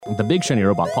The Big Shiny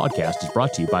Robot Podcast is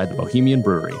brought to you by the Bohemian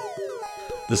Brewery.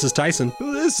 This is Tyson.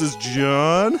 This is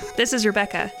John. This is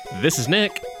Rebecca. This is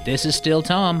Nick. This is still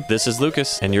Tom. This is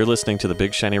Lucas, and you're listening to the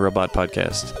Big Shiny Robot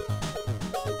Podcast.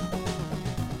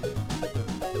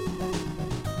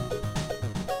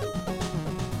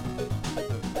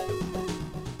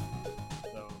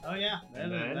 Oh yeah,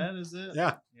 that is it.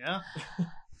 Yeah. Yeah.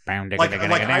 It's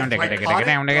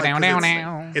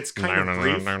kind of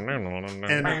brief.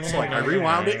 And so I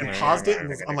rewound it and paused it,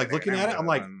 and I'm like looking at it. I'm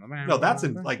like, no, that's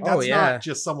not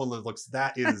just someone that looks.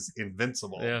 That is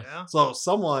invincible. Yeah. So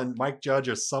someone, Mike Judge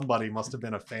or somebody, must have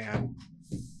been a fan.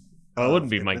 Well, it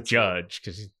wouldn't be Mike Invincible. Judge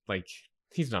because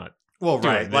he's not. Well,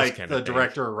 doing right, this like kind the of thing.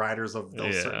 director or writers of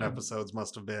those Yeah. certain episodes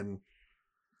must have been.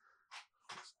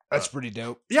 That's pretty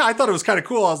dope. Yeah, I thought it was kind of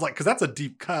cool. I was like, because that's a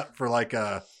deep cut for like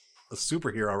a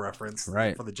superhero reference,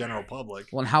 Right. for the general public.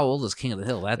 Well, and how old is King of the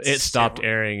Hill? That's It stopped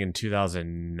airing in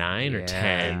 2009 or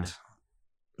 10.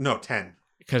 No, 10.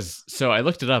 Because so I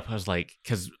looked it up. I was like,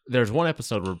 because there's one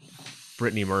episode where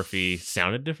Brittany Murphy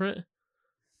sounded different,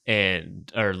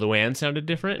 or Luann sounded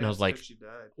different, and I was like, she died.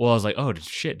 well, I was like, oh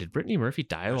shit, did Brittany Murphy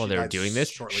die No, while she they were died doing this?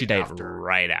 shortly She died after.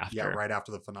 right after. Yeah, right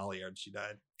after the finale aired, she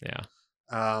died. Yeah.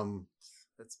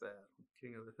 That's bad.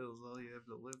 King of the Hill's all you have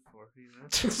to live for, you know?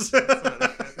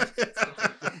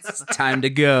 It's time to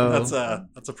go.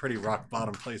 That's a pretty rock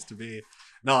bottom place to be.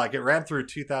 No, like it ran through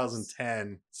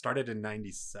 2010, started in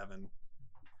 97.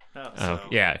 Oh,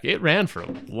 yeah, it ran for a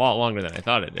lot longer than I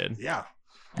thought it did. Yeah.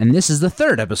 And this is the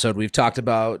third episode we've talked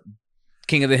about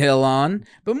King of the Hill on.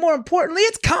 But more importantly,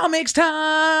 it's comics time.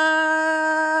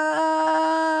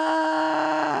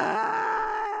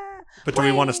 But do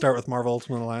we want to start with Marvel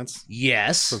Ultimate Alliance?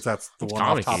 Yes. Since that's the It's one off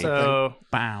comic-y. topic thing. So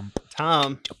Bam.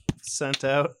 Tom sent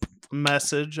out a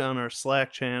message on our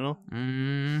Slack channel,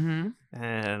 Mm-hmm.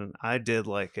 and I did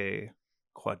like a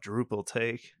quadruple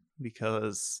take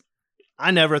because I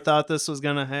never thought this was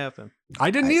gonna happen. I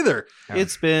didn't either. Yeah.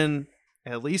 It's been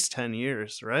at least 10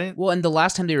 years, right? Well, and the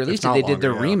last time they released it, not they did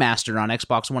their longer, yeah. remaster on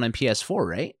Xbox One and PS4,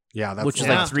 right? Yeah, that's Which was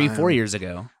the like last 3-4 time. years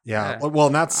ago. Yeah. Yeah. Well,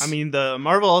 and that's. I mean, the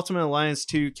Marvel Ultimate Alliance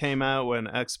 2 came out when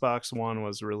Xbox One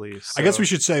was released. I guess so- we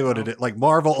should say what it is. Like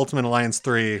Marvel Ultimate Alliance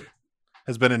 3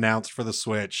 has been announced for the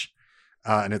Switch,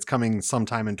 and it's coming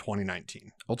sometime in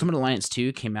 2019. Ultimate Alliance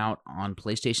 2 came out on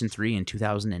PlayStation 3 in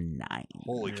 2009.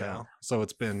 Holy Yeah. cow! So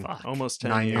it's been Fuck. almost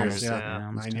 10 9 years. years. Yeah, Yeah,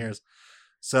 almost 9 10. years.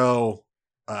 So,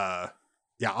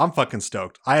 yeah, I'm fucking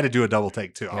stoked. I had to do a double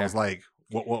take too. I Yeah. was like,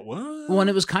 what? Well, and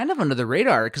it was kind of under the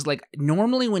radar because, like,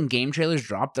 normally when game trailers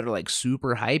drop that are like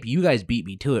super hype, you guys beat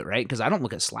me to it, right? Because I don't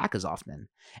look at Slack as often,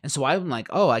 and so I'm like,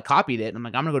 oh, I copied it, and I'm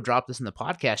like, I'm gonna go drop this in the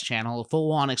podcast channel,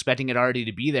 full on expecting it already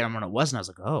to be there, and when it wasn't, I was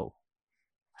like, oh,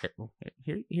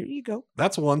 here you go.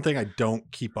 That's one thing I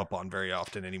don't keep up on very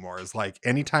often anymore. Is like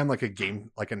anytime like a game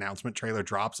like announcement trailer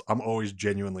drops, I'm always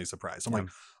genuinely surprised. I'm Yeah. like,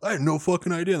 I had no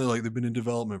fucking idea. They're like, they've been in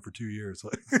development for 2 years.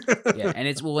 Like, Yeah, and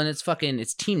it's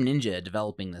it's Team Ninja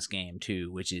developing this game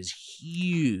too, which is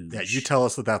huge. yeah, you tell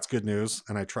us that that's good news,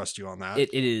 and I trust you on that. It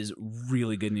is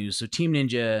really good news. So Team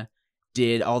Ninja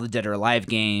did all the Dead or Alive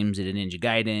games. They did Ninja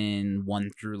Gaiden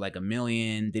 1 through like 1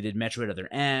 million. They did Metroid Other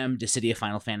M, Dissidia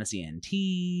Final Fantasy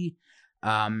NT.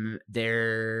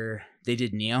 They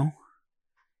did Neo,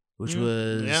 which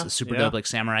was yeah, a super yeah. dope like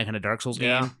samurai kind of Dark Souls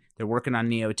Yeah. game. They're working on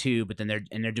Neo 2, but then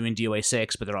they're doing DOA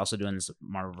 6, but they're also doing this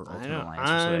Marvel I Ultimate know. Alliance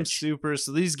for I'm Switch. super.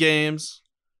 So these games,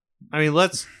 I mean,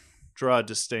 let's draw a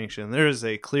distinction. There is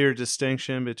a clear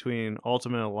distinction between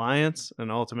Ultimate Alliance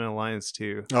and Ultimate Alliance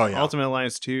 2. Oh yeah, Ultimate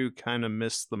Alliance 2 kind of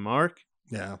missed the mark,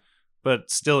 yeah.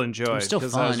 but still enjoyed still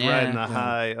because I was fun, riding yeah. the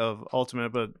high of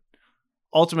Ultimate. But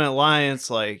Ultimate Alliance,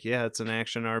 like, yeah, it's an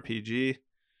action RPG.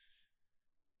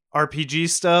 RPG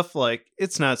stuff, like,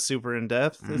 it's not super in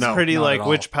depth. It's No, pretty not like, at all.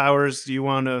 which powers do you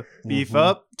want to beef Mhm.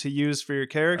 up to use for your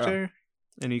character?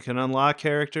 And you can unlock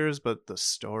characters, but the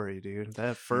story, dude,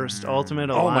 that first Ultimate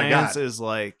Oh my Alliance God. is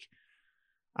like,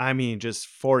 I mean, just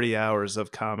 40 hours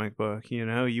of comic book. You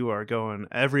know, you are going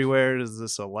everywhere. There's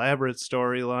this elaborate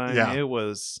storyline. Yeah. It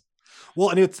was, Well,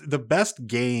 and it's the best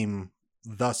game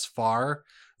thus far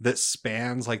that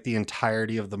spans like the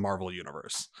entirety of the Marvel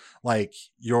universe. Like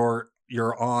you're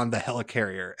on the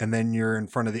helicarrier, and then you're in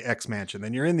front of the X Mansion,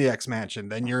 then you're in the X Mansion,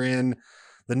 then you're in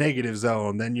the Negative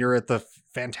Zone, then you're at the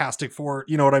Fantastic Four.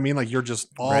 You know what I mean? Like you're just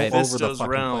all Right. over the Vista's fucking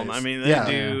realm. place. I mean, they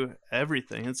yeah. do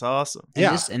everything. It's awesome.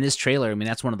 Yeah. And this trailer, I mean,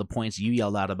 that's one of the points you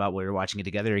yelled out about when we were watching it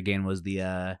together again was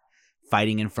the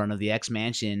fighting in front of the X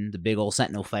Mansion, the big old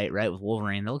Sentinel fight, right, with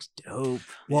Wolverine. That looks dope.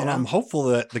 Well, Yeah. I'm hopeful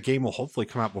that the game will hopefully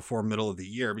come out before middle of the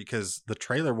year because the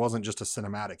trailer wasn't just a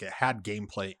cinematic; it had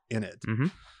gameplay in it.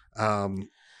 Mhm.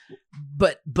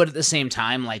 But at the same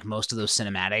time, like most of those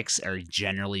cinematics are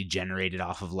generally generated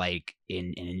off of like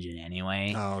in engine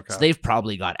anyway. Oh, okay. So they've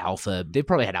probably got alpha. They've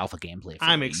probably had alpha gameplay. For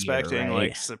I'm a expecting year, right?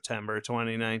 like September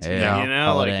 2019. Yeah, You know,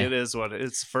 holiday. like it is what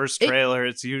it's first trailer.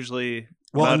 It's usually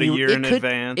Well, about and a you- year it in could-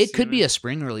 advance. It could you be know? a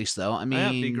spring release though. I mean, Yeah,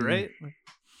 it'd be great.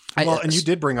 Well, and you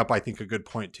did bring up, I think, a good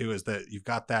point too, is that you've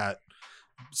got that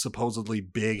supposedly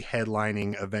big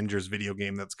headlining Avengers video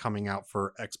game that's coming out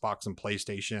for Xbox and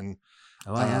PlayStation.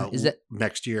 Oh yeah, is that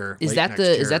next year? is late that next the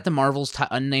year. is that the Marvel's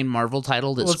unnamed Marvel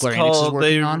title that Well, it's Square Enix is called-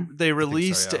 working on? They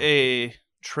released yeah. a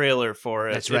trailer for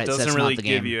it. That's right, It so doesn't that's not really the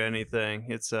give game. you anything.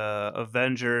 It's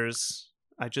Avengers.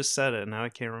 I just said it. Now I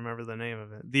can't remember the name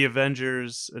of it. The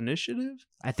Avengers Initiative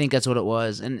I think that's what it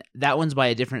was, and that one's by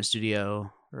a different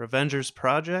studio. or Avengers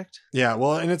Project. Yeah,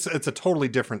 well, and it's a totally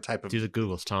different type of Do the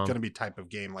Googles, Tom. going to be type of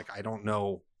game. Like I don't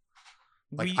know,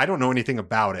 We- I don't know anything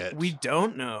about it. We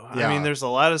don't know. Yeah. I mean, there's a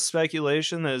lot of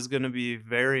speculation that is going to be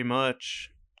very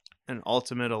much an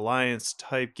Ultimate Alliance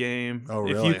type game. Oh,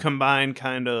 If really? you combine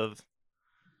kind of,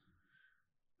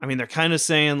 I mean, they're kind of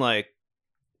saying like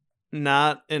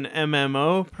not an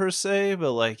MMO per se,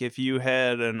 but like if you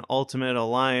had an Ultimate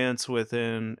Alliance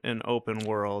within an open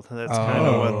world, that's kind of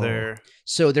Oh. what they're.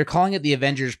 So they're calling it the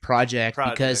Avengers Project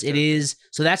because it Project, okay. is.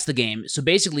 So that's the game. So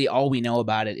basically, all we know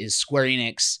about it is Square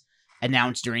Enix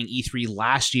announced during E3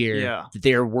 last year Yeah. that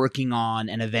they are working on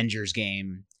an Avengers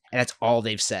game, and that's all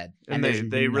they've said. And there's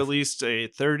they nothing- released a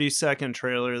 30-second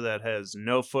trailer that has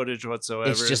no footage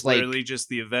whatsoever. It's just like- literally just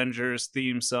the Avengers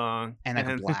theme song and like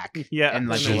a black, yeah, and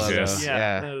like the logo. yeah,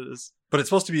 Yeah. that is- but it's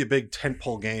supposed to be a big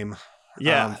tentpole game.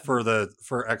 yeah. For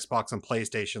Xbox and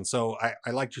PlayStation. So I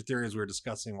liked your theory as we were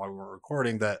discussing while we were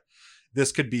recording that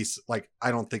this could be like I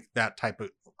don't think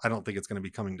it's going to be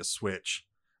coming to Switch.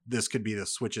 This could be the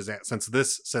Switch's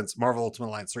since Marvel Ultimate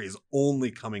Alliance 3 is only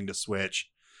coming to Switch.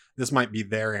 This might be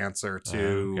their answer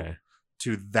to Okay.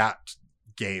 to that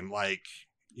game, like,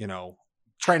 you know,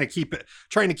 trying to keep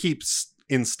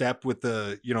in step with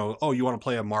the, you know, oh, you want to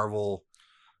play a Marvel.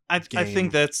 I game.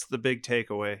 think that's the big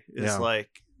takeaway. Is Yeah. like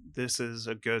this is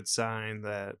a good sign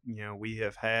that we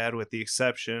have had, with the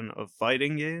exception of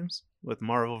fighting games with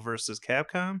Marvel versus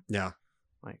Capcom. Yeah.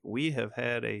 Like we have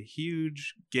had a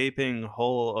huge gaping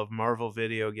hole of Marvel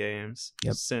video games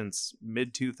Yep. since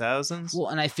mid 2000s. Well,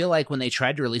 and I feel like when they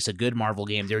tried to release a good Marvel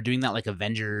game, they were doing that like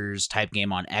Avengers type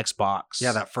game on Xbox.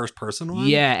 Yeah, that first person one.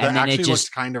 Yeah, that and then it actually just-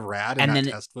 looked kind of rad in and that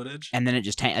then test footage. and then it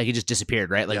just it just disappeared,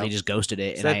 right? Like Yep. they just ghosted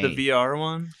it. Is and that the VR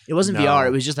one? It wasn't No. VR.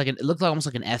 It was just like it looked almost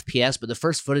like an FPS. But the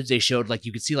first footage they showed, like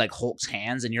you could see like Hulk's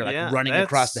hands, and you're like Yeah, running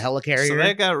across the that's- helicarrier. So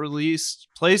that got released.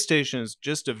 PlayStation is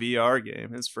just a VR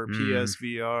game. It's for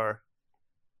PSVR.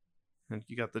 And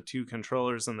you got the two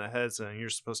controllers and the headset, and you're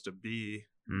supposed to be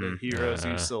the heroes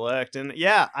you select. And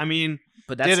yeah, I mean,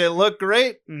 but that's did it look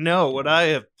great? No. Would I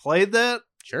have played that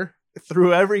sure.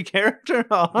 through every character?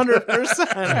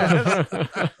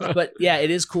 100%. But yeah, it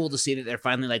is cool to see that they're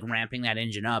finally like ramping that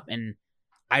engine up. And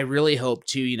I really hope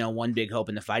too, one big hope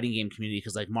in the fighting game community,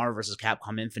 because like Marvel vs.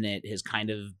 Capcom Infinite is kind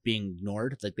of being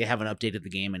ignored. Like they haven't updated the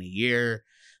game in a year.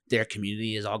 Their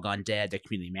community has all gone dead. Their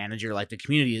community manager, like the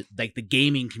community, like the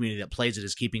gaming community that plays it,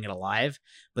 is keeping it alive.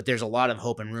 But there's a lot of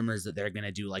hope and rumors that they're going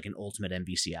to do like an Ultimate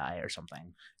MVCI or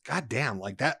something. God damn,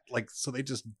 like that, like, so they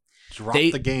just dropped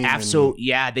the game.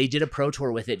 Yeah, they did a pro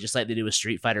tour with it, just like they did with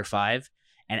Street Fighter V.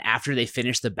 And after they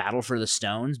finished the Battle for the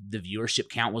Stones, the viewership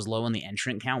count was low and the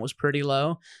entrant count was pretty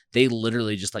low. They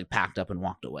literally just like packed up and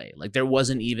walked away. Like there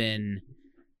wasn't even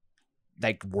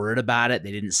like word about it.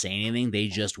 They didn't say anything. They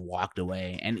just walked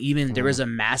away. And even there was a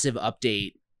massive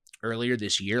update earlier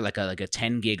this year, like a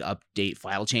 10 gig update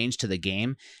file change to the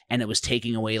game, and it was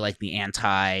taking away like the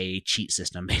anti-cheat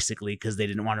system basically because they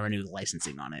didn't want to renew the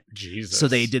licensing on it. Jesus. So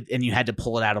they did, and you had to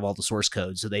pull it out of all the source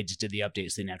code. So they just did the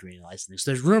updates. They didn't have to renew the licensing.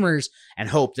 So there's rumors and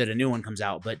hope that a new one comes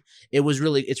out. But it's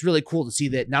really cool to see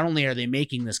that not only are they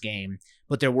making this game,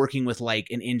 but they're working with like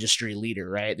an industry leader,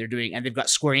 right? And they've got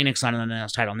Square Enix on an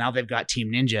announced title. Now they've got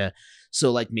Team Ninja.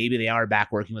 So like maybe they are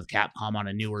back working with Capcom on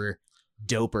a newer,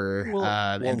 doper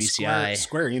MVCI.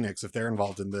 Square Enix, if they're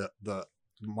involved in the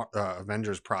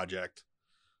Avengers project,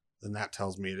 then that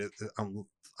tells me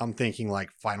I'm thinking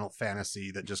like Final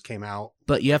Fantasy that just came out.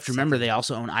 But you have to remember they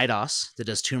also own Eidos that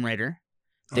does Tomb Raider.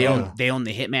 They own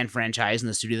the Hitman franchise and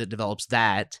the studio that develops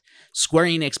that. Square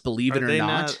Enix, believe it Are or they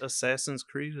not, Assassin's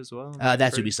Creed as well?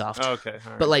 that's Creed? Ubisoft. Oh, okay.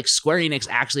 All right. But like Square Enix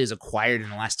actually has acquired in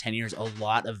the last 10 years a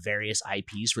lot of various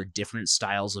IPs for different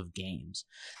styles of games.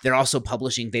 They're also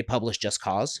publish Just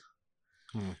Cause,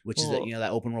 which is Well-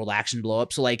 that open world action blow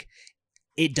up. So like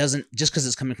it doesn't, just because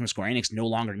it's coming from Square Enix no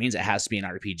longer means it has to be an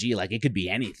RPG. Like, it could be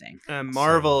anything. And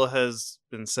Marvel has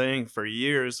been saying for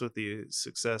years with the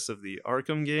success of the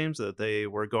Arkham games that they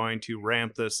were going to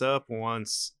ramp this up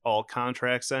once all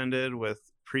contracts ended with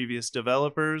previous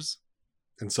developers.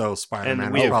 And so Spider-Man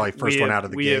And was probably first one out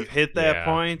of the we gate. have hit that Yeah.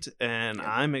 point, and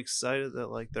I'm excited that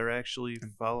like they're actually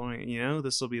following. You know,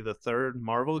 this will be the third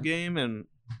Marvel game in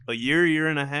a year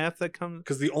and a half that comes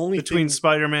Because the only between thing,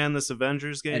 Spider-Man, this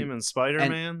Avengers game, and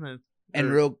Spider-Man, And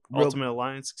or real Ultimate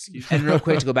Alliance. Excuse me. And real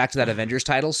quick to go back to that Avengers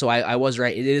title, so I was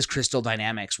right. It is Crystal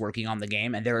Dynamics working on the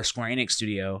game, and they're a Square Enix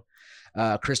studio.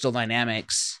 Crystal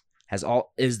Dynamics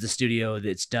is the studio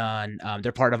that's done.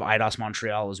 They're part of Eidos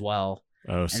Montreal as well.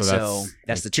 Oh, And so so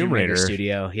that's the Tomb Raider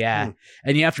studio. Yeah. Hmm.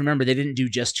 And you have to remember, they didn't do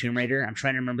just Tomb Raider. I'm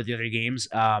trying to remember the other games.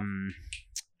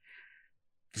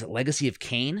 Is it Legacy of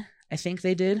Kain? I think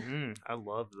they did. I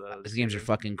love those. Those games are dude.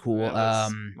 fucking cool. That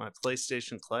was my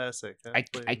PlayStation classic. I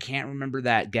played- can't remember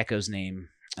that gecko's name.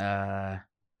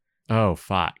 Oh,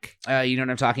 fuck. You know what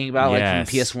I'm talking about? Like Yes.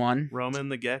 from PS1? Roman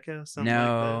the Gecko. Something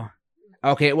No.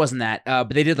 Like Okay, it wasn't that. But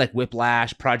they did like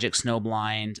Whiplash, Project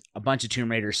Snowblind, a bunch of Tomb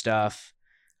Raider stuff,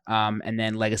 and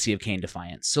then Legacy of Kain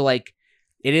Defiance. So like,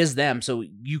 it is them. So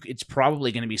it's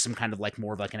probably going to be some kind of like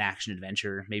more of like an action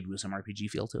adventure, maybe with some RPG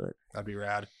feel to it. that'd be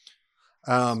rad.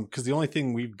 Because the only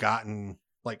thing we've gotten,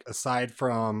 like aside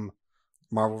from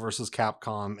Marvel vs.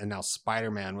 Capcom and now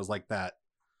Spider-Man, was like that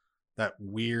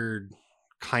weird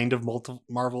kind of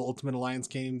Marvel Ultimate Alliance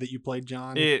game that you played,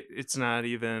 John. It's not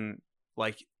even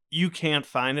like you can't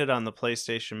find it on the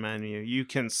PlayStation menu. You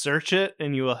can search it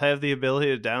and you will have the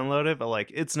ability to download it, but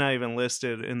like it's not even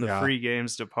listed in the Yeah. free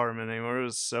games department anymore. It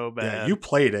was so bad. Yeah, you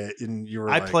played it and you were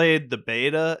I like, played the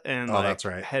beta and Oh, like that's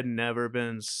right. had never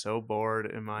been so bored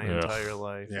in my Ugh. entire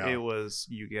life. Yeah. It was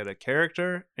you get a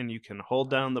character and you can hold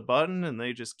down the button and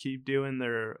they just keep doing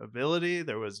their ability.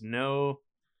 There was nothing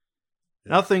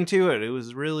to it. It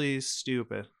was really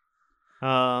stupid.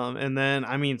 And then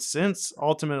I mean, since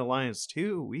Ultimate Alliance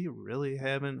 2, we really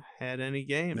haven't had any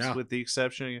games, Yeah. with the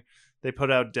exception of, they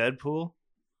put out Deadpool,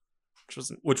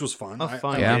 which was fun. a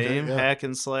fun Yeah. liked it, game, yeah. hack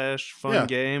and slash fun Yeah.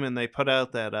 game, and they put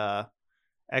out that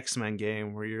X-Men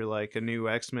game where you're like a new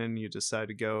X-Men, you decide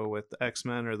to go with the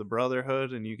X-Men or the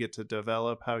Brotherhood, and you get to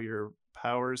develop how your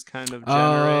powers kind of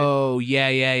generate. Oh, yeah.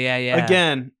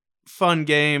 Again, fun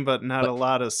game, but not But- a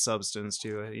lot of substance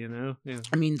to it, you know? Yeah.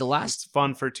 I mean, the It's last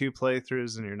fun for 2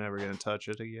 playthroughs and you're never going to touch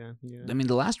it again. Yeah. I mean,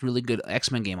 the last really good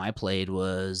X-Men game I played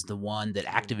was the one that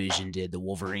Activision did, the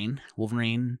Wolverine.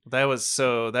 That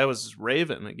was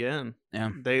Raven again.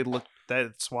 Yeah.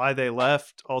 That's why they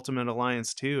left Ultimate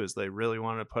Alliance 2, is they really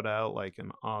wanted to put out like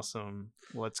an awesome,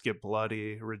 let's get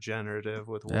bloody, regenerative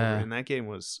with Wolverine. That game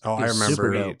was Oh, I It was super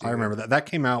remember. dope, I remember that. That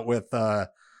came out with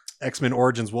X-Men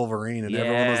Origins Wolverine, and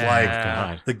everyone was like,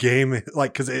 God. the game,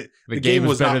 like, because the The game game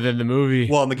was better not, than the movie.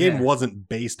 well, and the game Yeah. wasn't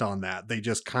based on that. They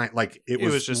just it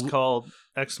was just called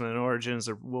X-Men Origins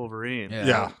of Wolverine.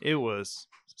 Yeah. It was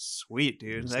sweet,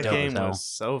 dude. It was That dope game as hell. was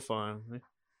so fun.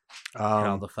 Had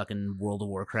all the fucking World of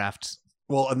Warcraft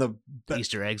well, and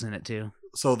Easter eggs in it too.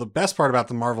 so the best part about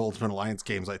the Marvel Ultimate Alliance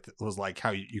games was like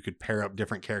how you could pair up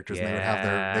different characters and they would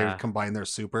have they Yeah. would combine their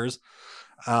supers.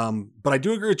 But I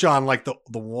do agree with John. Like the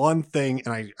one thing,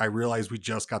 and I realized we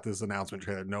just got this announcement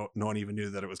trailer. No one even knew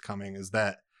that it was coming. Is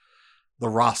that the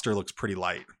roster looks pretty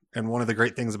light. And one of the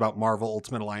great things about Marvel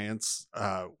Ultimate Alliance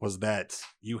was that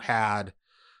you had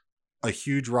a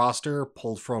huge roster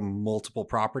pulled from multiple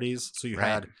properties. So you Right.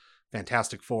 had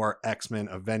Fantastic Four, X-Men,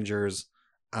 Avengers,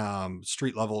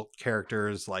 street level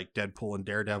characters like Deadpool and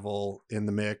Daredevil in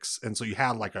the mix. And so you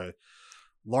had like a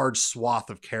large swath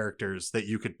of characters that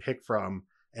you could pick from.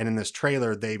 And in this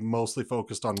trailer, they mostly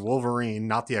focused on Wolverine,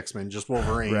 not the X-Men, just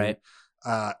Wolverine, Right.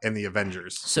 And the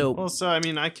Avengers. So Well, so I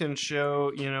mean, I can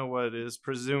show what is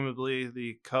presumably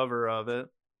the cover of it.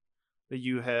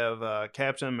 You have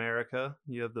Captain America,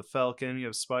 you have the Falcon, you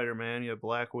have Spider-Man, you have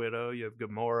Black Widow, you have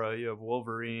Gamora, you have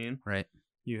Wolverine, right.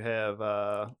 you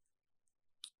have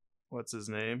what's his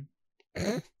name,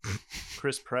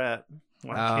 Chris Pratt.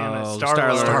 Why can't I? Oh,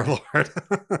 Star-Lord.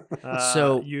 Star-Lord.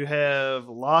 So- you have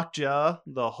Lockjaw,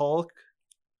 the Hulk,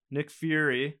 Nick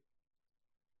Fury,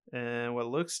 and what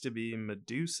looks to be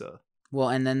Medusa. Well,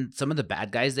 and then some of the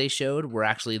bad guys they showed were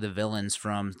actually the villains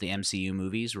from the MCU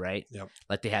movies, right? Yep.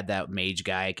 Like they had that mage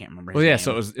guy. I can't remember his well, yeah. name.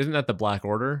 So isn't that the Black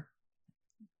Order?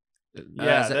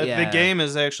 Yeah, is it- the yeah. game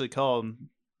is actually called,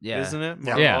 yeah. isn't it? Yeah.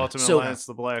 Marvel Yeah. Ultimate So- Alliance,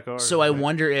 the Black Order. So I right?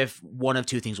 wonder if one of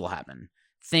two things will happen.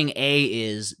 Thing A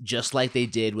is just like they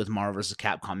did with Marvel vs.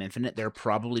 Capcom Infinite, they're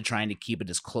probably trying to keep it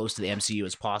as close to the MCU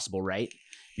as possible, right?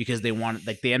 because they want,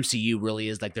 like, the MCU really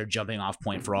is like their jumping off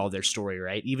point for all of their story,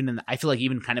 right? I feel like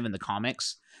even kind of in the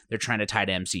comics, they're trying to tie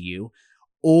to MCU.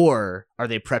 Or are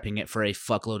they prepping it for a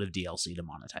fuckload of DLC to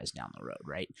monetize down the road,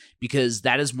 right? Because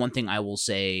that is one thing I will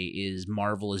say is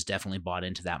Marvel is definitely bought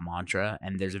into that mantra,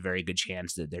 and there's a very good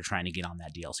chance that they're trying to get on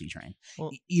that DLC train.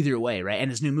 Well, Either way, right?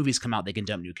 And as new movies come out, they can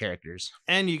dump new characters.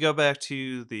 And you go back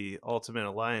to the Ultimate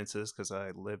Alliances, because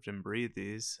I lived and breathed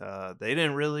these. They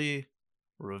didn't really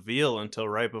reveal until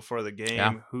right before the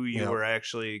game who you were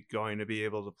actually going to be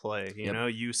able to play. You know,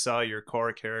 you saw your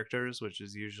core characters, which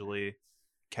is usually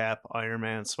Cap, Iron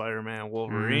Man, Spider-Man,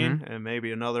 Wolverine, and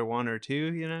maybe another one or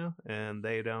two, you know, and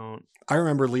they don't. I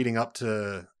remember leading up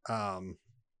to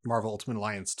Marvel Ultimate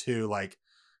Alliance 2, like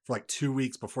for like 2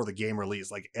 weeks before the game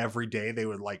released, like every day they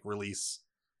would like release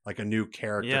like a new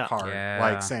character card,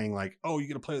 like saying like, oh, you're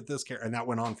gonna play with this character, and that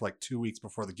went on for like 2 weeks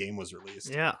before the game was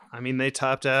released. Yeah, I mean, they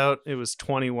topped out, it was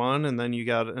 21, and then you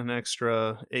got an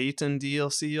extra 8 in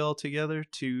DLC altogether,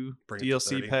 2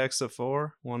 DLC packs of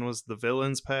 4. One was the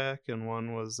Villains pack, and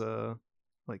one was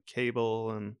like Cable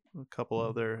and a couple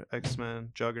other X-Men,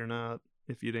 Juggernaut,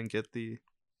 if you didn't get the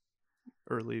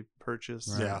early purchase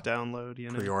download,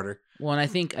 you know, pre-order. Well, and I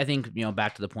think you know,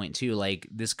 back to the point too, like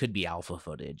this could be alpha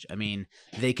footage. I mean,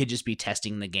 they could just be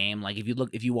testing the game. Like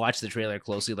if you watch the trailer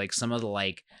closely, like some of the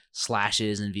like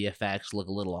slashes and VFX look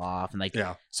a little off, and like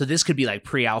so this could be like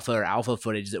pre-alpha or alpha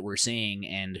footage that we're seeing,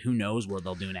 and who knows what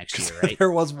they'll do next year, right?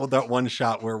 There was that one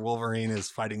shot where Wolverine is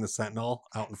fighting the Sentinel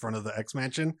out in front of the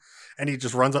X-Mansion, and he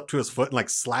just runs up to his foot and like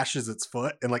slashes its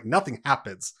foot, and like nothing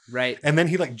happens, right? And then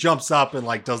he like jumps up and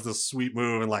like does this sweet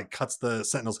move and like cuts the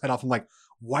Sentinel's head off. I'm like,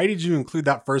 why did you include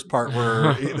that first part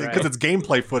where because it's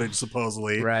gameplay footage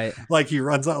supposedly, right? Like he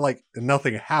runs out, like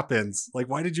nothing happens. Like,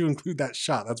 why did you include that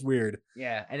shot? That's weird.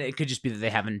 Yeah, and it could just be that they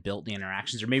haven't built the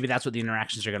interactions, or maybe that's what the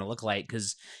interactions are going to look like,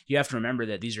 because you have to remember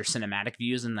that these are cinematic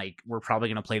views, and like we're probably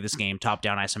going to play this game top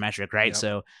down isometric, right?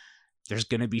 So there's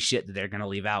going to be shit that they're going to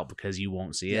leave out because you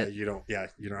won't see it. You're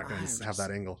not going to have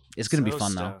that angle. It's going to be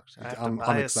fun though. I have to buy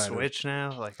I'm a excited. Switch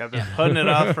now. Like I've been putting it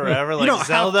off forever. Like You don't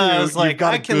Zelda, have to. I was like, You've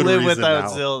got a I can good live reason without now.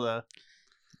 Zelda.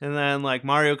 And then like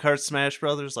Mario Kart, Smash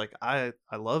Brothers, like I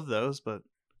love those, but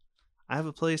I have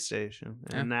a PlayStation,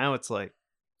 and now it's like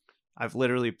I've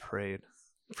literally prayed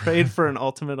for an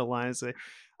Ultimate Alliance.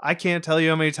 I can't tell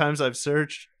you how many times I've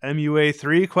searched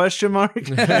MUA3 ?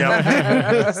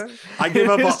 I gave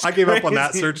up on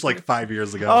that search like 5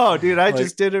 years ago. Oh, dude, I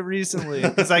just did it recently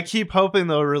because I keep hoping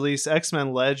they'll release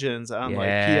X-Men Legends on like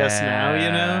PS Now,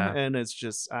 you know, and it's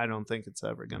just I don't think it's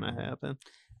ever gonna happen.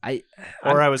 I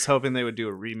was hoping they would do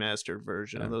a remastered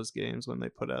version of those games when they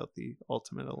put out the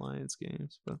Ultimate Alliance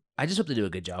games. But I just hope they do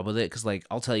a good job with it, because like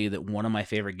I'll tell you that one of my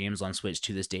favorite games on Switch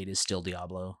to this date is still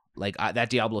Diablo. Like that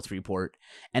Diablo 3 port.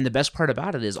 And the best part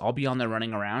about it is I'll be on there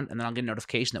running around, and then I'll get a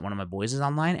notification that one of my boys is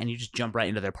online, and you just jump right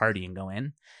into their party and go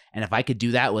in. And if I could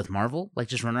do that with Marvel, like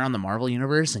just run around the Marvel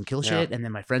universe and kill shit, and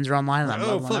then my friends are online and I'm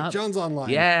leveling up. John's online.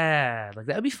 Yeah, like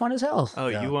that'd be fun as hell. Oh,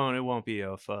 you won't. It won't be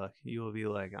fuck. You will be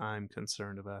like, I'm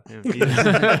concerned about him. He's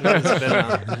been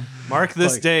on. Mark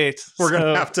this date. We're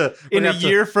gonna have to. In a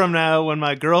year from now, when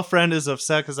my girlfriend is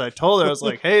upset because I told her, I was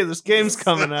like, "Hey, this game's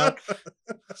coming out."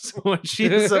 So when she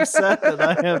is upset that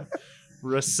I have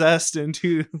recessed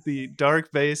into the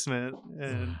dark basement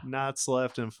and not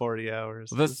slept in 40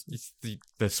 hours. Well, that's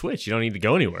the Switch. You don't need to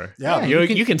go anywhere. Yeah,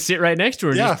 you can sit right next to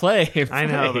her and just play. I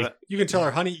know, but you can tell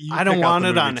her, honey, I don't want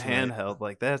it on handheld.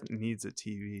 Like that needs a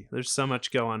TV. There's so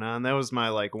much going on. That was my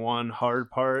like one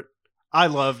hard part. I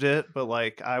loved it, but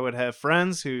like I would have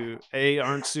friends who A,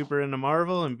 aren't super into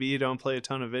Marvel, and B, don't play a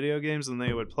ton of video games, and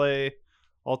they would play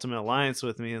Ultimate Alliance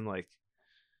with me, and like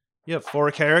you have 4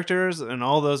 characters and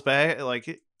all those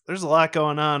there's a lot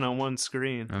going on one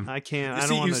screen. I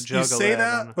don't want to juggle you say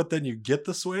that, but then you get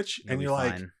the Switch and you're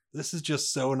like, this is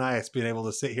just so nice being able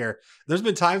to sit here. There's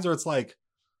been times where it's like,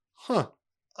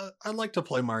 I'd like to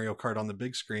play Mario Kart on the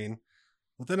big screen,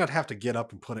 but then I'd have to get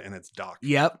up and put it in its dock.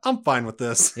 Yep. I'm fine with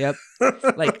this. Yep.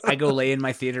 Like I go lay in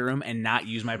my theater room and not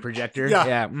use my projector.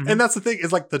 Yeah. Mm-hmm. And that's the thing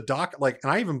is like the dock, like,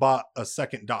 and I even bought a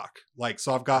second dock. Like,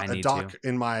 so I've got a dock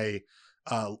in my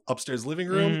upstairs living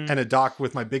room and a dock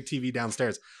with my big TV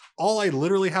downstairs. All I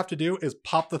literally have to do is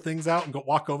pop the things out and go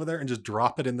walk over there and just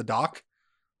drop it in the dock.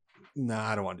 Nah,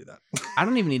 I don't want to do that. I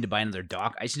don't even need to buy another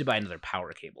dock. I just need to buy another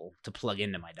power cable to plug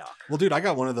into my dock. Well, dude, I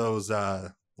got one of those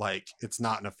like it's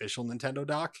not an official Nintendo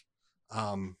dock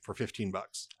for $15.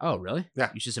 Oh, really? Yeah.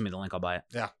 You should send me the link. I'll buy it.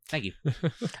 Yeah. Thank you.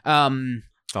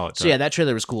 Oh, it's So yeah, that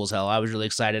trailer was cool as hell. I was really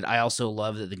excited. I also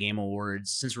love that the Game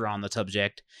Awards, since we're on the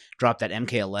subject, dropped that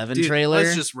MK11 Dude, trailer.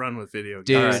 let's just run with video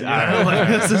Dude, games. all right. Like,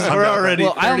 this is- I'm we're down. already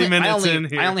well, 30 minutes in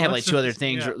here. I only have like Let's two other just-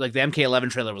 things. yeah. Like the MK11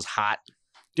 trailer was hot.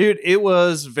 Dude, it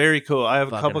was very cool. I have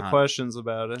a Fucking couple hot. questions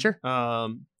about it. Sure.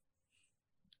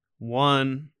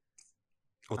 One,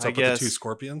 What's I up with the two guess-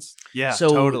 scorpions? yeah, so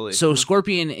totally. So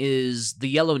Scorpion is the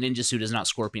yellow ninja suit is not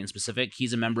Scorpion specific.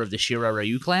 He's a member of the Shira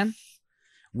Ryu clan,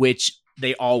 which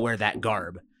they all wear that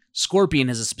garb. Scorpion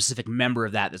is a specific member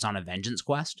of that's on a vengeance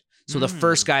quest. So the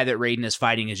first guy that Raiden is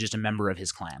fighting is just a member of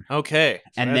his clan. Okay,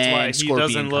 so And that's then why he Scorpion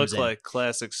doesn't look comes in. like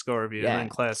classic Scorpion Yeah. and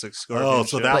classic Scorpion. Oh,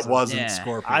 so that shows up. wasn't Yeah.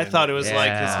 Scorpion. I thought it was like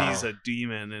Yeah. because he's a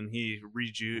demon and he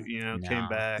No. came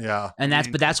back. Yeah. And I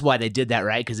mean- but that's why they did that,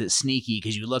 right? Because it's sneaky.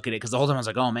 Because you look at it. Because the whole time I was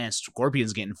like, "Oh man,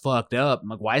 Scorpion's getting fucked up." I'm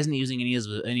like, "Why isn't he using any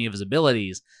of his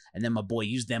abilities?" And then my boy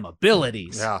used them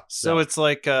abilities. Yeah. So it's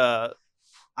like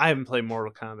I haven't played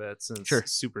Mortal Kombat since Sure.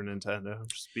 Super Nintendo. I'm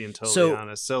just being totally So,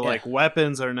 honest. So yeah. like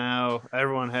weapons are now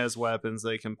everyone has weapons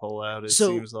they can pull out. It So-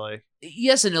 seems like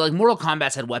Yes, and like Mortal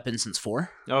Kombat's had weapons since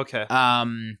 4. okay.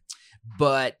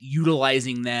 But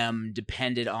utilizing them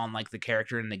depended on like the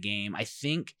character in the game. I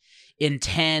think in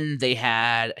 10 they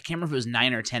had, I can't remember if it was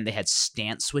 9 or 10, they had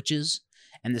stance switches.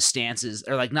 And the stances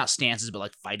are like not stances, but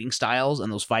like fighting styles,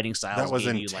 and those fighting styles That was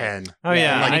gave in you, like, 10. Oh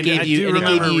yeah, like, it I, gave I you- do and it gave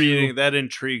remember you- reading that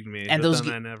intrigued me, and but those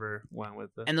then I never went with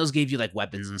it. and those gave you like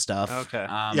weapons and stuff. Okay.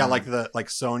 Yeah, like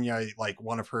Sonya, like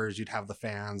one of hers, you'd have the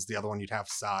fans. The other one, you'd have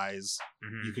size.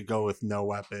 Mhm. You could go with no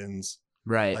weapons.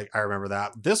 Right, Like I remember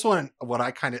that. This one, what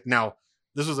I kind of now,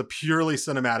 this was a purely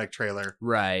cinematic trailer.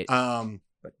 right.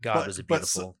 But God, was it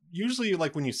beautiful? Usually,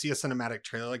 like when you see a cinematic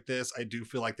trailer like this, I do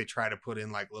feel like they try to put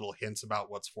in like little hints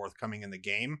about what's forthcoming in the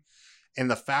game. And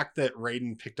the fact that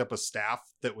Raiden picked up a staff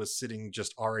that was sitting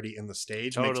just already in the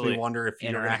stage makes Totally. me wonder if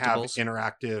you're going to have Interactables.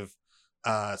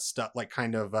 interactive stuff, like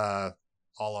kind of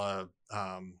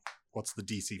what's the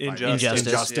DC fight?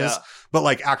 Injustice. Yeah. But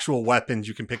like actual weapons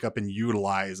you can pick up and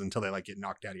utilize until they like get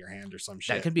knocked out of your hand or some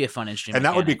shit. That could be a fun, interesting. And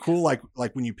that would be mechanic. cool.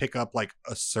 Like when you pick up like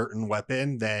a certain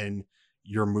weapon, then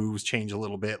your moves change a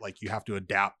little bit. Like you have to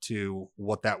adapt to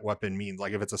what that weapon means.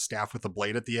 Like if it's a staff with a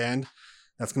blade at the end,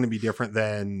 that's going to be different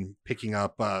than picking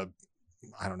up I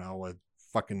don't know, a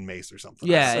fucking mace or something.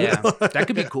 Yeah, yeah. That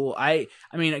could be cool. I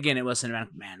mean, again, it was cinematic.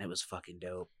 Man, it was fucking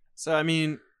dope. So I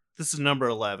mean, this is number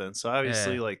 11. So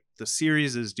obviously, like the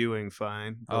series is doing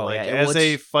fine. But, Oh, like yeah, as well,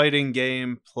 a it's- fighting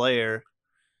game player,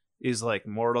 is like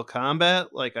Mortal Kombat.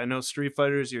 Like I know Street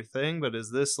Fighter is your thing, but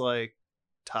is this like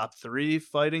top 3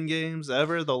 fighting games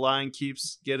ever? The line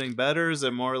keeps getting better. Is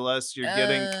it more or less you're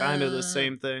getting kind of the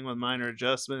same thing with minor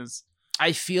adjustments?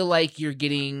 I feel like you're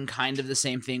getting kind of the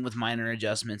same thing with minor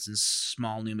adjustments and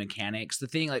small new mechanics. The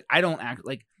thing, like, I don't act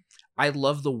like I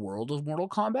love the world of Mortal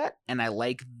Kombat and I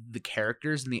like the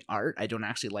characters and the art. I don't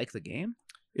actually like the game.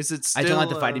 Is it still, I don't like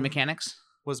the fighting mechanics.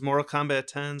 Was Mortal Kombat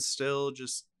 10 still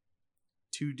just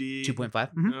 2D?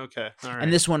 2.5. Mhm. Okay, all right.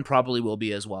 And this one probably will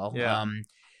be as well. Yeah.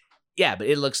 Yeah, but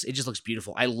it just looks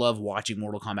beautiful. I love watching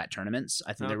Mortal Kombat tournaments.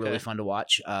 I think they're really Okay. fun to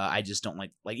watch. I just don't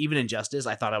like even Injustice.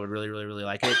 I thought I would really, really, really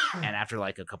like it, and after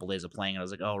like a couple days of playing, I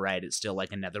was like, oh right, it's still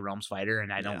like a NetherRealms fighter,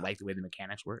 and I don't Yeah. like the way the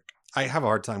mechanics work. I have a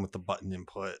hard time with the button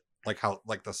input. Like how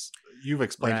like this you've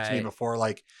explained it to me Right. before.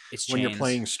 Like It's when you're chains.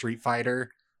 playing Street Fighter,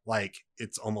 like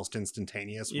it's almost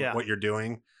instantaneous Yeah. with what you're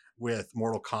doing. With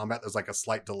Mortal Kombat, there's like a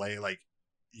slight delay. Like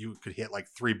you could hit like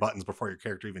 3 buttons before your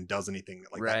character even does anything.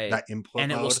 Like Right. that input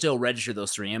and it will mode. still register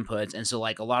those 3 inputs. And so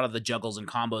like a lot of the juggles and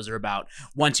combos are about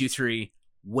 1, 2, 3,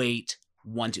 wait,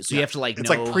 1, 2. So you Yeah. have to like It's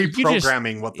know. like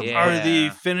pre-programming what the Yeah. Are the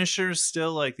finishers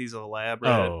still like these elaborate?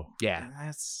 Oh, yeah.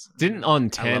 That's didn't on I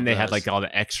 10 love they had those. like all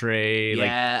the X-ray? Like,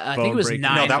 Yeah, I bone think it was breaking?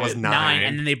 9. No, that was 9.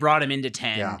 And then they brought him into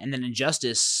 10. Yeah. And then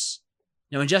Injustice.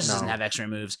 No, Injustice doesn't No. have X-ray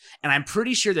moves. And I'm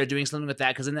pretty sure they're doing something with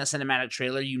that because in that cinematic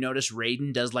trailer, you notice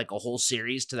Raiden does like a whole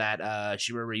series to that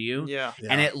Shira Ryu. yeah.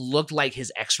 Yeah. And it looked like his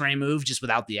X-ray move just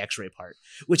without the X-ray part,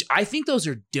 which I think those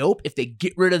are dope if they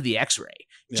get rid of the X-ray.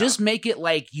 Yeah. Just make it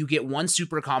like you get one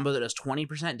super combo that does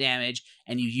 20% damage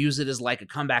and you use it as like a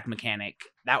comeback mechanic.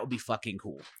 That would be fucking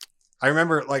cool. I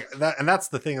remember like that, and that's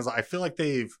the thing is I feel like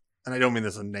they've, and I don't mean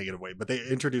this in a negative way, but they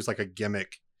introduced like a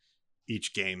gimmick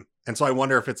each game. And so I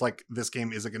wonder if it's like this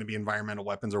game isn't going to be environmental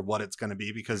weapons or what it's going to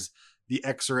be, because the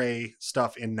X-ray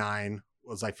stuff in 9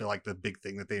 was, I feel like, the big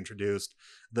thing that they introduced.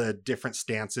 The different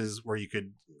stances where you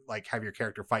could like have your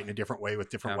character fight in a different way with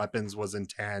different Yeah. weapons was in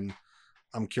 10.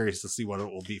 I'm curious to see what it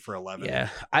will be for 11. Yeah,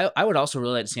 I would also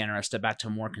really like to see NRS step back to a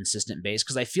more consistent base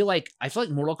because I feel like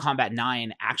Mortal Kombat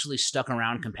 9 actually stuck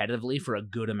around competitively for a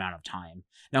good amount of time.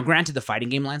 Now, granted, the fighting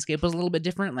game landscape was a little bit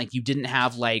different. Like, you didn't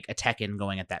have like a Tekken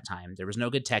going at that time. There was no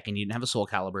good Tekken. You didn't have a Soul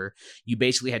Calibur. You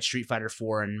basically had Street Fighter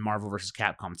 4 and Marvel vs.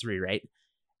 Capcom 3, right?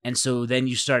 And so then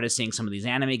you started seeing some of these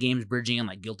anime games bridging in,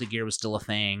 like Guilty Gear was still a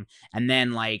thing. And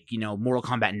then, like, you know, Mortal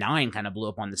Kombat 9 kind of blew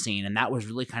up on the scene, and that was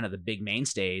really kind of the big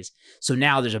mainstays. So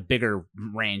now there's a bigger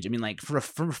range. I mean, like, for a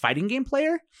fighting game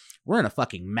player, we're in a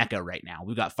fucking mecca right now.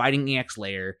 We've got Fighting EX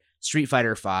Layer, Street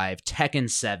Fighter 5, Tekken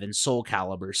 7, Soul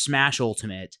Calibur, Smash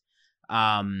Ultimate.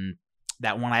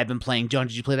 That one I've been playing. John,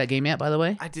 did you play that game yet, by the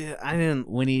way? I did. I didn't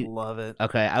love it.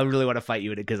 Okay, I really want to fight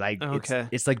you in it because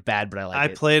it's like bad, but I like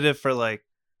it. I played it for like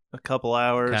a couple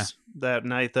hours that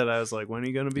night that I was like, when are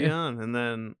you going to be on? And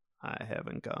then I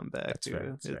haven't gone back to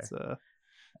it. It's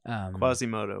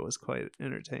Quasimodo was quite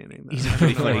entertaining. He's a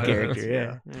pretty funny character,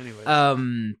 yeah.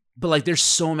 Anyway. But like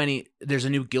there's a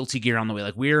new Guilty Gear on the way.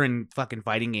 Like we're in fucking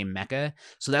fighting game mecca.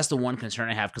 So that's the one concern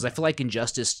I have because I feel like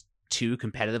Injustice 2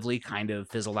 competitively kind of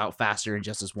fizzled out faster.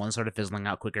 Injustice 1 started fizzling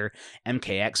out quicker.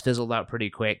 MKX fizzled out pretty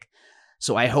quick.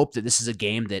 So I hope that this is a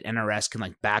game that NRS can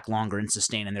like back longer and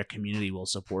sustain and their community will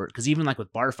support. Because even like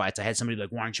with bar fights, I had somebody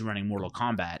like, why aren't you running Mortal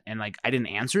Kombat? And like I didn't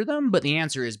answer them, but the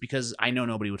answer is because I know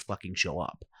nobody would fucking show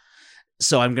up.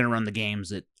 So I'm going to run the games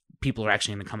that people are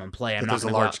actually going to come and play. There's a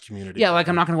large community. Yeah, like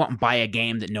I'm not going to go out and buy a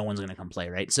game that no one's going to come play,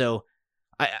 right? So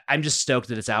I'm just stoked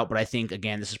that it's out, but I think,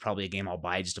 again, this is probably a game I'll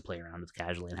buy just to play around with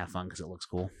casually and have fun because it looks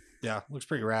cool. Yeah, looks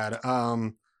pretty rad.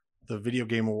 The Video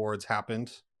Game Awards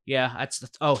happened. Yeah,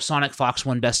 Sonic Fox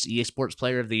won Best EA Sports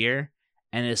Player of the Year,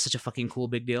 and it's such a fucking cool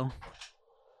big deal.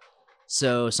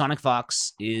 So Sonic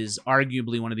Fox is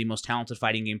arguably one of the most talented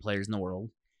fighting game players in the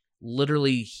world.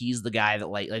 Literally, he's the guy that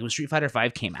like when Street Fighter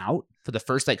 5 came out, for the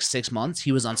first like 6 months,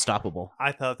 he was unstoppable.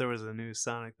 I thought there was a new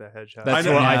Sonic the Hedgehog. That's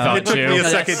what I thought it took too. me a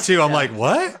second too. I'm like,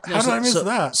 what? How did I miss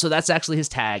that? So that's actually his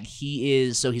tag.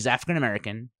 He's African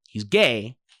American, he's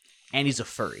gay, and he's a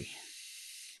furry.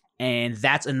 And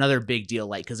that's another big deal,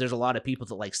 like, because there's a lot of people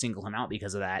that like single him out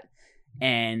because of that.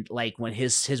 And like when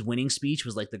his winning speech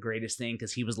was like the greatest thing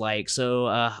because he was like, so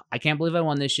I can't believe I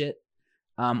won this shit.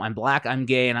 I'm black, I'm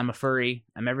gay, and I'm a furry.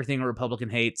 I'm everything a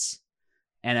Republican hates,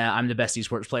 and I'm the best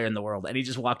esports player in the world. And he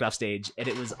just walked off stage, and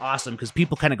it was awesome because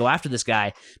people kind of go after this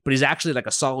guy, but he's actually like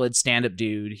a solid stand-up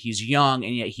dude. He's young,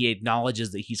 and yet he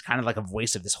acknowledges that he's kind of like a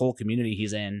voice of this whole community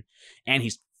he's in, and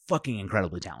he's fucking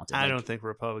incredibly talented. I don't think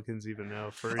Republicans even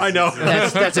know. I know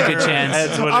that's a good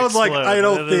chance. I was like, I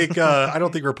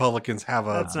don't think Republicans have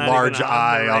a large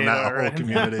eye on that whole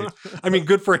community. I mean,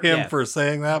 good for him for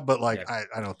saying that, but like,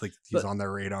 I don't think he's on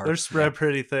their radar. They're spread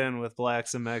pretty thin with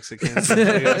blacks and Mexicans.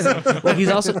 Well, he's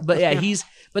also, but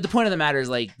the point of the matter is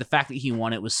like the fact that he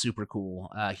won it was super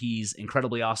cool. He's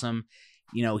incredibly awesome.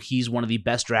 You know, he's one of the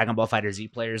best Dragon Ball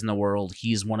FighterZ players in the world.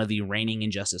 He's one of the reigning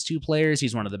Injustice 2 players.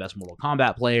 He's one of the best Mortal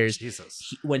Kombat players.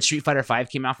 Jesus. When Street Fighter 5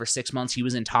 came out for 6 months, he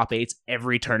was in top 8s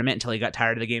every tournament until he got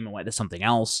tired of the game and went to something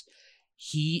else.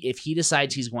 If he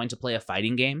decides he's going to play a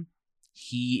fighting game,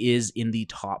 he is in the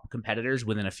top competitors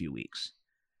within a few weeks.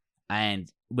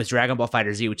 And with Dragon Ball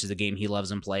FighterZ, which is a game he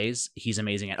loves and plays, he's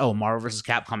amazing at, Marvel vs.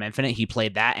 Capcom Infinite. He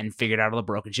played that and figured out all the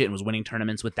broken shit and was winning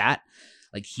tournaments with that.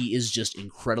 Like, he is just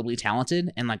incredibly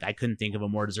talented, and like I couldn't think of a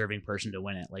more deserving person to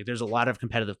win it. Like, there's a lot of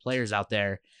competitive players out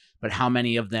there, but how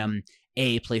many of them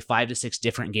play 5 to 6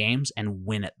 different games and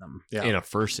win at them? Yeah. In a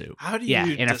fursuit. How do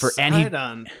you decide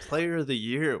on Player of the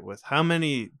Year with how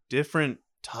many different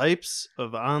types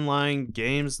of online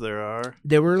games there are?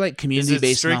 There were like community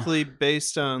based. Strictly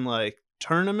based on like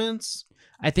tournaments.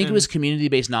 I think it was community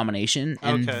based nomination,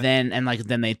 and Okay.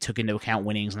 then they took into account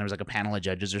winnings, and there was like a panel of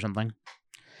judges or something.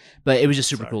 But it was just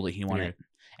super cool that he won it.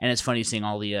 And it's funny seeing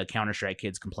all the Counter-Strike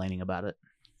kids complaining about it.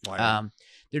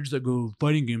 They're just like,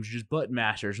 fighting games are just button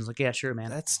mashers. And it's like, yeah, sure, man.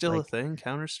 That's still a thing.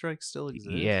 Counter-Strike still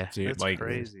exists. Yeah. Dude, That's like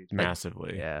crazy.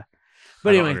 massively. Yeah. But But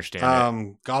I don't anyway,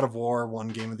 understand God of War won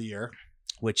Game of the Year,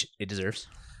 which it deserves.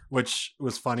 which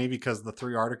was funny because the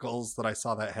 3 articles that I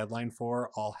saw that headline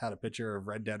for all had a picture of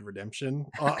Red Dead Redemption,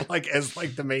 as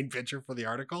like the main picture for the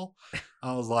article.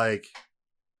 I was like,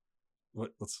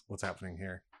 what's happening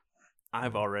here?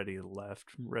 I've already left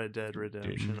Red Dead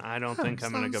Redemption. I don't Yeah, think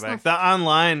I'm going to it's go not- back. The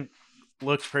online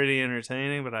looked pretty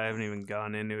entertaining, but I haven't even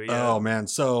gone into it yet. Oh man,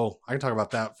 so I can talk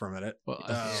about that for a minute. Well,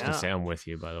 I was Yeah. gonna say I'm with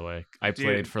you. By the way, I Dude,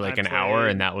 played for like I an hour,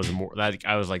 played- and that was more. That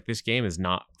I was like, this game is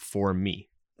not for me.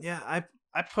 Yeah,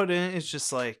 I put in, it's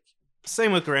just like,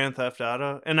 same with Grand Theft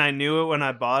Auto. And I knew it when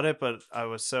I bought it, but I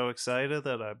was so excited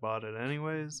that I bought it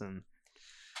anyways. And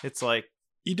it's like,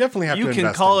 You definitely have to You can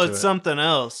invest call into it something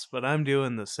else, but I'm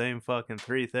doing the same fucking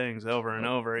 3 things over and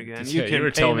over again. Yeah, You can you were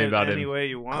paint telling me it about any him. way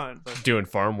you want. But Doing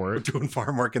farm We're work. doing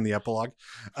farm work in the epilogue.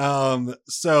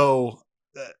 So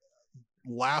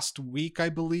last week, I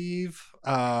believe,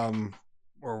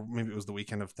 or maybe it was the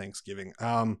weekend of Thanksgiving,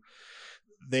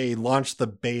 they launched the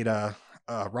beta.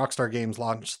 Rockstar Games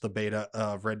launched the beta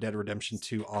of Red Dead Redemption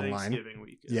 2 online. Thanksgiving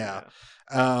weekend. Yeah.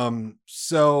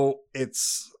 So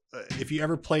it's if you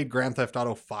ever played Grand Theft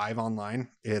Auto 5 online,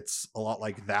 it's a lot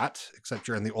like that, except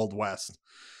you're in the Old West.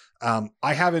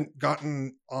 I haven't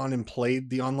gotten on and played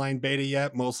the online beta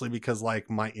yet, mostly because like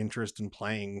my interest in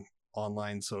playing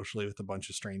online socially with a bunch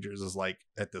of strangers is like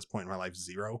at this point in my life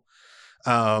 0.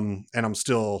 And I'm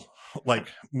still like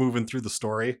moving through the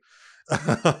story.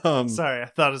 Sorry, I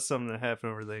thought of something that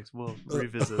happened over things. We'll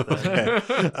revisit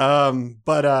that. Okay.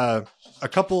 But a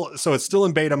couple, so it's still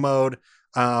in beta mode.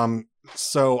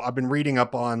 So I've been reading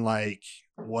up on like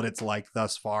what it's like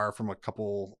thus far from a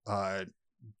couple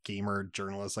gamer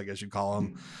journalists, I guess you'd call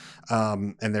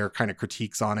them, and their kind of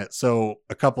critiques on it. So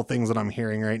a couple things that I'm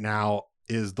hearing right now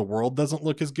is the world doesn't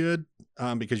look as good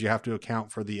because you have to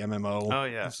account for the MMO Oh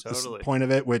yeah, totally. point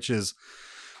of it, which is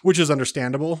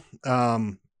understandable.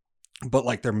 But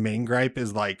like their main gripe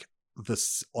is like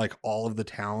this, like all of the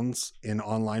towns in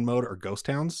online mode are ghost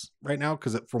towns right now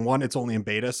because for one, it's only in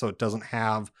beta, so it doesn't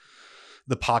have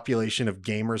the population of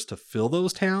gamers to fill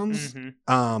those towns.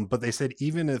 Mhm. But they said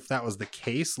even if that was the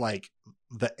case, like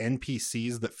the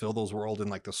NPCs that fill those world in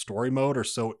like the story mode are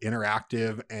so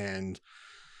interactive and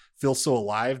feel so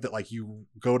alive that like you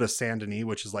go to Saint Denis,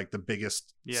 which is like the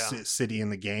biggest Yeah. city in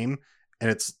the game,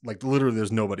 and it's like literally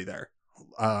there's nobody there.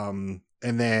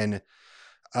 And then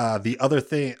the other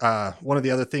thing, one of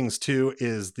the other things too,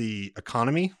 is the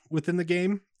economy within the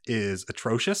game is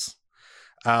atrocious.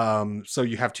 So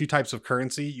you have 2 types of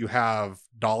currency. You have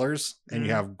dollars and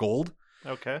you Mhm. have gold,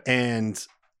 Okay. and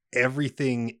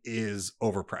everything is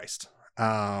overpriced.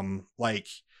 Like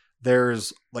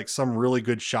there's like some really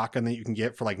good shotgun that you can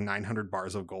get for like 900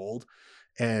 bars of gold.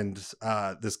 And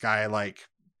this guy like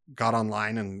got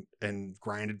online and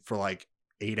grinded for like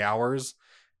 8 hours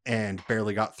and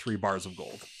barely got 3 bars of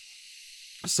gold.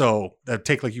 So that'd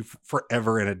take like you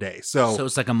forever in a day. So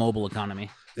it's like a mobile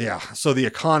economy. Yeah. So the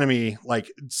economy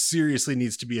like seriously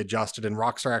needs to be adjusted. And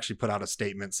Rockstar actually put out a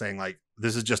statement saying like,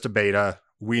 this is just a beta.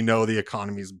 We know the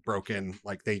economy's broken.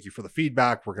 Like, thank you for the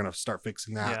feedback. We're going to start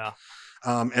fixing that.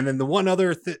 Yeah. And then the one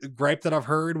other gripe that I've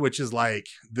heard, which is like,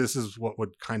 this is what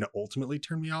would kind of ultimately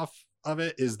turn me off of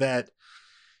it, is that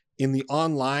in the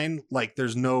online, like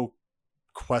there's no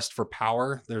quest for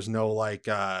power. There's no like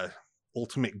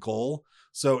ultimate goal.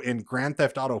 So in Grand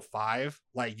Theft Auto 5,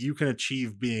 like you can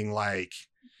achieve being like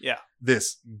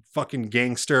this fucking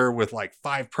gangster with like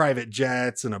 5 private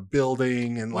jets and a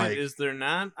building and Wait, like is there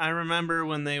not? I remember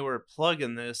when they were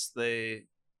plugging this, they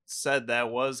said that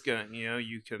was gonna,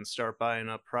 you can start buying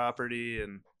up property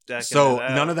and decking so it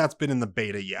out. none of that's been in the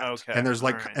beta yet. Okay, And there's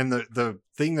like all right. and the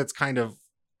thing that's kind of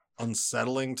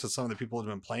unsettling to some of the people that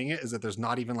have been playing it is that there's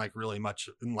not even like really much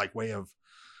in like way of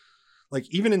like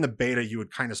even in the beta you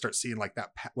would kind of start seeing like that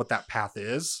what that path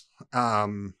is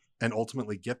and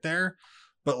ultimately get there.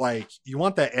 But like you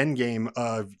want that end game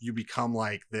of you become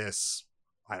like this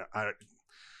I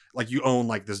like you own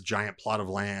like this giant plot of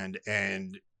land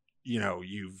and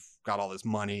you've got all this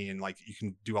money and like you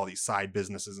can do all these side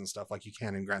businesses and stuff like you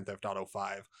can in Grand Theft Auto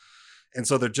 5. And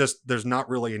so there's not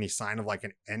really any sign of like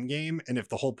an end game. And if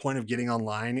the whole point of getting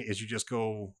online is you just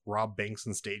go rob banks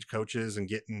and stagecoaches and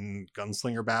get in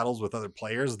gunslinger battles with other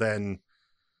players, then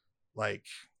like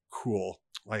cool.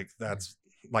 Like that's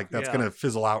Yeah. going to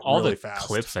fizzle out All really the fast.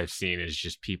 clips I've seen is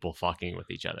just people fucking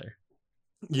with each other.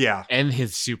 Yeah. And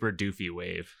his super doofy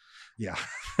wave. Yeah.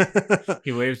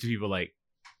 He waves to people like,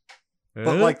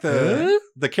 But like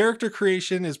the character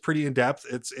creation is pretty in depth.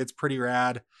 It's pretty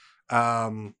rad.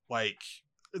 Like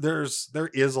there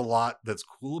is a lot that's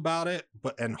cool about it,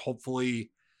 and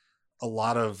hopefully a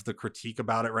lot of the critique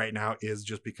about it right now is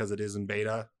just because it is in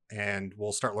beta and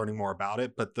we'll start learning more about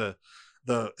it. But the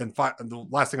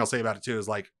last thing I'll say about it too is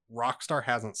like Rockstar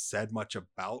hasn't said much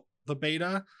about the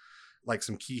beta, like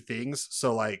some key things.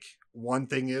 So like one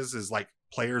thing is like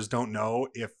players don't know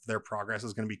if their progress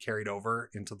is going to be carried over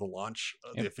into the launch,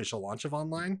 the official launch of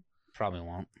online. Probably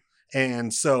won't.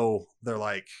 And so they're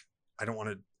like, I don't want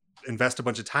to invest a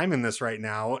bunch of time in this right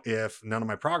now if none of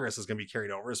my progress is going to be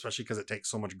carried over, especially because it takes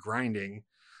so much grinding.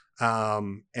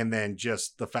 And then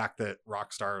just the fact that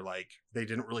Rockstar, like, they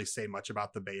didn't really say much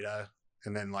about the beta.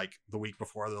 And then like the week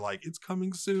before, they're like, it's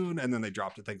coming soon. And then they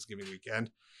dropped it Thanksgiving weekend.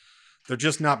 They're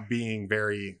just not being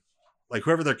very like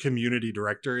whoever their community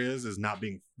director is not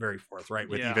being very forthright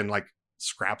with Yeah. even like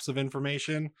scraps of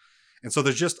information. And so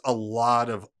there's just a lot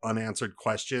of unanswered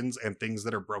questions and things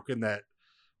that are broken that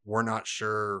we're not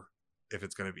sure if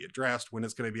it's going to be addressed, when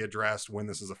it's going to be addressed, when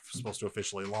this is supposed to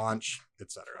officially launch,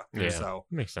 etc. Yeah. So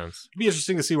Makes sense. it'd be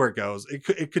interesting to see where it goes.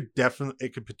 It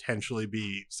could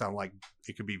potentially sound like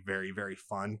it could be very, very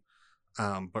fun.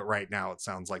 But right now it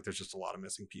sounds like there's just a lot of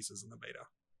missing pieces in the beta.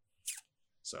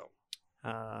 So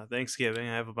Thanksgiving,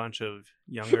 I have a bunch of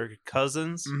younger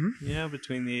cousins, Mhm.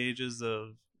 between the ages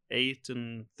of 8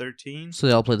 and 13. So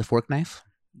they all play the fork knife.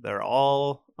 They're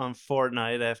all on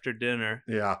Fortnite after dinner.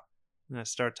 yeah, And I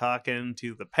start talking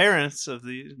to the parents of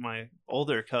my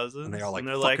older cousins. And they all like,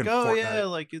 they're like, "Fucking oh, yeah,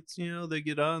 Fortnite." like it's, they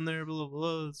get on there, blah, blah,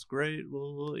 blah. It's great,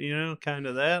 blah, blah, kind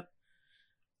of that.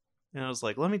 And I was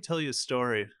like, let me tell you a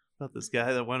story about this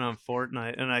guy that went on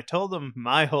Fortnite. And I told them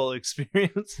my whole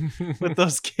experience with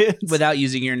those kids. Without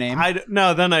using your name.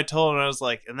 No, then I told him, I was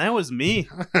like, and that was me.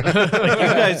 Like, you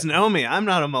guys know me. I'm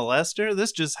not a molester.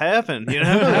 This just happened,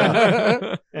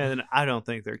 And I don't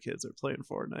think their kids are playing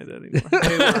Fortnite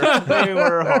anymore. They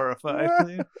were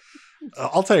horrified.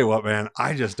 I'll tell you what, man.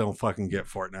 I just don't fucking get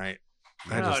Fortnite.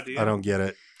 No, I don't get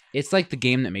it. It's like the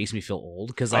game that makes me feel old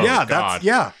because Oh, I God.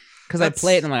 I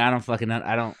play it and I'm like, I don't fucking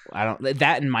I don't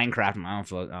that in Minecraft I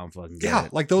don't fucking get Yeah,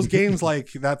 it. like those games, like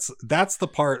that's the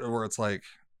part where it's like,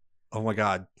 oh my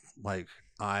god, like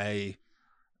I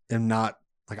am not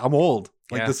like I'm old.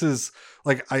 Like Yeah. this is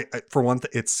like I for one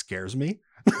thing, it scares me.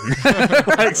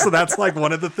 Like, so that's like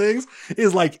one of the things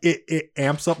is like it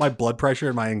amps up my blood pressure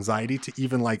and my anxiety to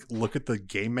even like look at the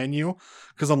game menu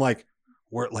because I'm like,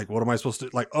 what am I supposed to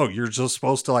like? Oh, you're just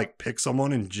supposed to like pick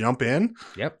someone and jump in.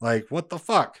 Yep. Like what the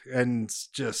fuck? And it's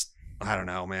just I don't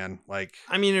know, man. Like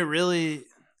I mean,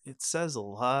 it says a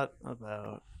lot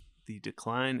about the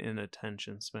decline in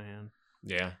attention span,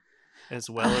 Yeah. as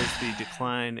well as the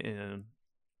decline in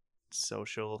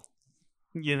social,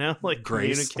 like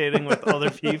Grace. communicating with other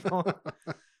people.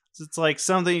 It's like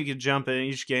something you could jump in.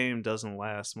 Each game doesn't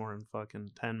last more than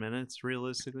fucking 10 minutes,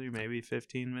 realistically, maybe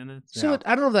 15 minutes. So Yeah.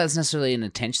 I don't know if that's necessarily an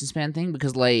attention span thing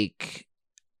because like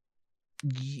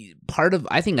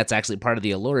I think that's actually part of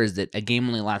the allure is that a game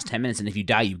only lasts 10 minutes and if you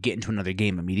die you get into another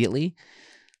game immediately.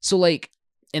 So like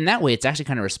in that way it's actually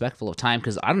kind of respectful of time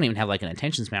because I don't even have like an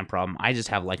attention span problem. I just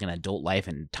have like an adult life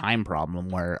and time problem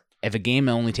where if a game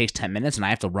only takes 10 minutes and I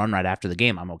have to run right after the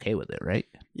game, I'm okay with it, right?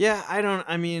 Yeah,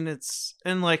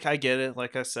 and like I get it.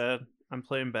 Like I said, I'm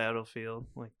playing Battlefield.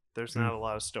 Like there's not a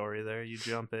lot of story there. You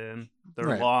jump in. They're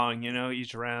Right. long,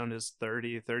 each round is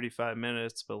 30, 35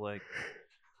 minutes, but like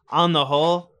on the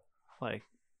whole, like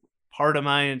part of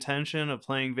my intention of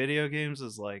playing video games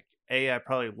is like A, I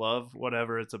probably love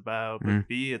whatever it's about, but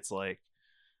B, it's like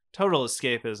total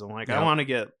escapism. Like I Yeah. want to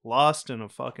get lost in a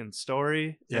fucking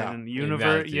story Yeah. and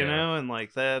universe, yeah. and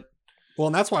like that. Well,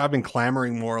 and that's why I've been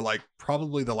clamoring more. Like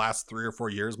probably the last 3 or 4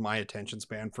 years, my attention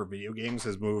span for video games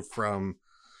has moved from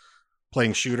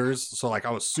playing shooters. So like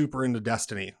I was super into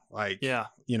Destiny, like, Yeah.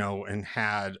 and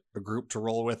had a group to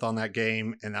roll with on that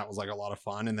game. And that was like a lot of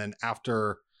fun. And then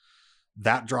after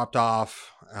that dropped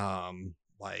off,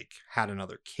 like had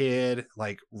another kid,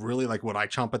 like really like what I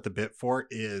chomp at the bit for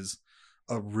is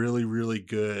a really, really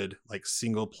good like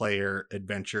single player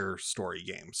adventure story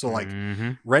game. So like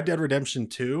Mhm. Red Dead Redemption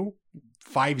 2,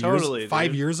 5 Totally, years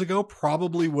 5 dude. years ago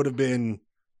probably would have been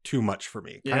too much for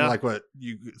me. Kind Yeah. of like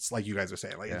it's like you guys are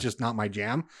saying, like Yeah. it's just not my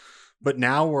jam. But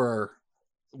now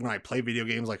when I play video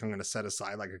games, like I'm going to set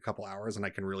aside like a couple hours and I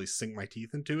can really sink my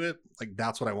teeth into it. Like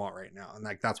that's what I want right now. And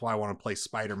like that's why I want to play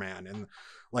Spider-Man and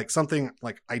like something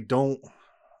like I don't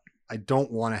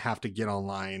want to have to get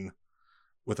online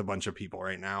with a bunch of people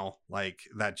right now. Like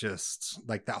that just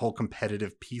like that whole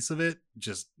competitive piece of it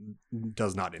just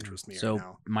does not interest me So right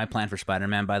now. my plan for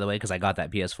Spider-Man, by the way, because I got that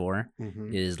PS4,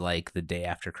 Mhm. is like the day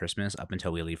after Christmas up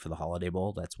until we leave for the holiday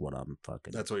bowl. That's what I'm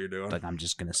fucking. That's what you're doing. like I'm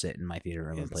just gonna sit in my theater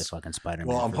room and play It's- fucking Spider-Man.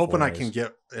 Well, I'm for hoping 4 I can days.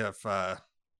 get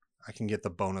I can get the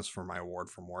bonus for my award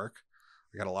from work.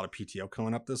 I got a lot of PTO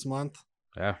coming up this month,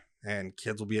 Yeah. and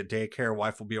kids will be at daycare,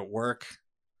 wife will be at work.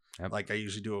 Yep. Like I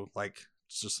usually do, like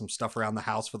just some stuff around the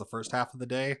house for the first half of the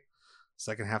day.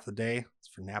 Second half of the day, it's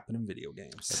for napping and video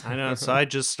games. I know. So I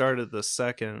just started the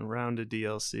second round of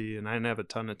DLC, and I didn't have a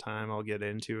ton of time. I'll get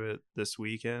into it this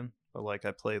weekend, but like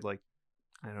I played like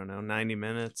I don't know 90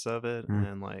 minutes of it,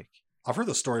 and like I've heard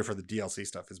the story for the DLC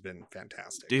stuff has been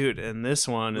fantastic. dude, and this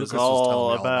one is Lucas was telling all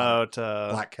me all about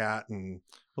about Black Cat and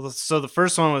well, so the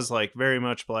first one was like very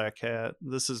much Black Cat.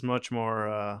 This is much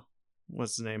more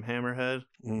what's his name, Hammerhead.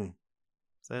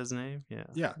 Is that his name? Yeah.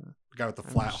 yeah, the guy with the I'm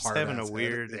flat just heart. having a ass head.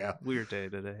 weird Yeah. day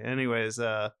today. Anyways,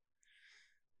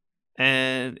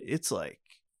 And it's like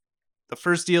the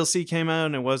first DLC came out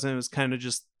and it was kind of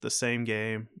just the same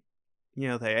game. You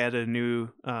know, they added a new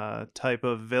type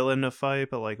of villain to fight,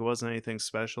 but like it wasn't anything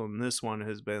special. And this one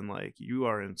has been like, you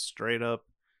are in straight up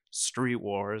street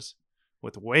wars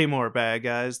with way more bad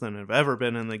guys than have ever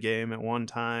been in the game at one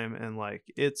time. And like,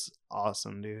 it's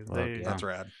awesome, dude. Fuck yeah. That's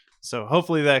rad. So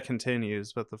hopefully that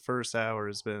continues. But the first hour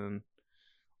has been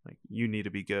like, you need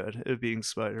to be good at being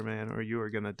Spider-Man or you are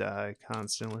going to die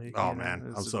constantly. Oh, You know, man.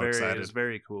 I'm it's so excited. It's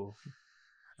very cool.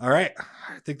 All right.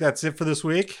 I think that's it for this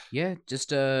week. Yeah, just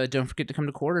don't forget to come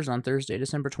to Quarters on Thursday,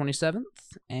 December 27th,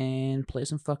 and play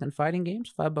some fucking fighting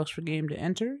games. $5 per game to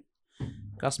enter.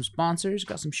 Got some sponsors,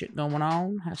 got some shit going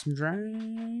on, have some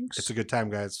drinks. It's a good time,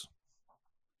 guys.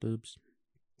 Boobs.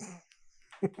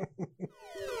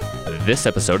 This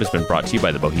episode has been brought to you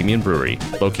by the Bohemian Brewery,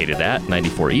 located at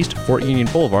 94 East Fort Union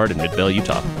Boulevard in Midvale,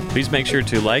 Utah. Please make sure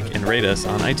to like and rate us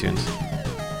on iTunes.